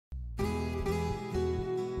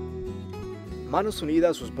Manos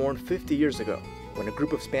Unidas was born 50 years ago, when a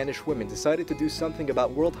group of Spanish women decided to do something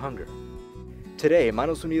about world hunger. Today,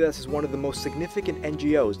 Manos Unidas is one of the most significant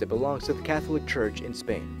NGOs that belongs to the Catholic Church in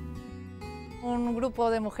Spain. Un grupo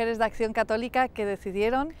de mujeres de Acción Católica que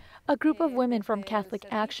decidieron. A group of women from Catholic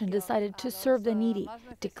Action decided to serve the needy,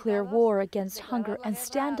 declare war against hunger, and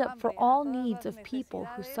stand up for all needs of people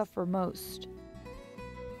who suffer most.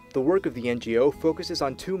 The work of the NGO focuses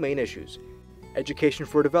on two main issues: education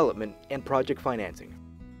for development and project financing.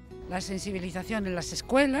 La sensibilización en las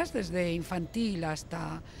escuelas, desde infantil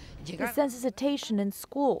hasta The llegar. sensitization in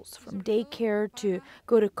schools, from daycare to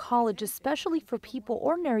go to college, especially for people,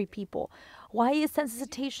 ordinary people. Why is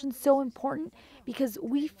sensitization so important? Because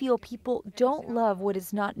we feel people don't love what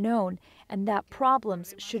is not known and that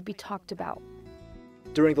problems should be talked about.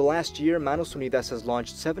 During the last year, Manos Unidas has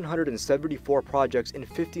launched 774 projects in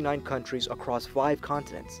 59 countries across 5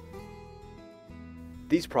 continents.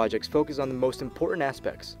 These projects focus on the most important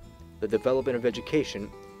aspects: the development of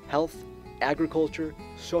education, health, agriculture,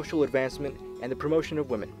 social advancement, and the promotion of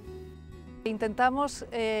women. Intentamos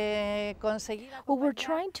conseguir. What we're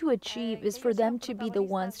trying to achieve is for them to be the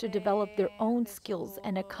ones to develop their own skills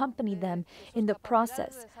and accompany them in the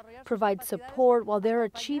process, provide support while they're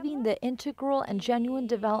achieving the integral and genuine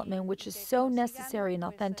development which is so necessary and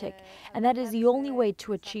authentic, and that is the only way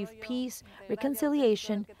to achieve peace,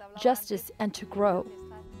 reconciliation, justice, and to grow.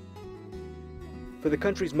 For the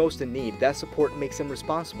countries most in need, that support makes them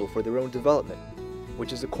responsible for their own development,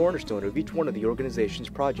 which is the cornerstone of each one of the organization's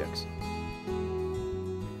projects.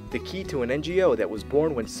 The key to an NGO that was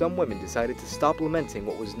born when some women decided to stop lamenting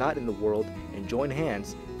what was not in the world and join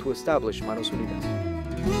hands to establish Manos Unidas.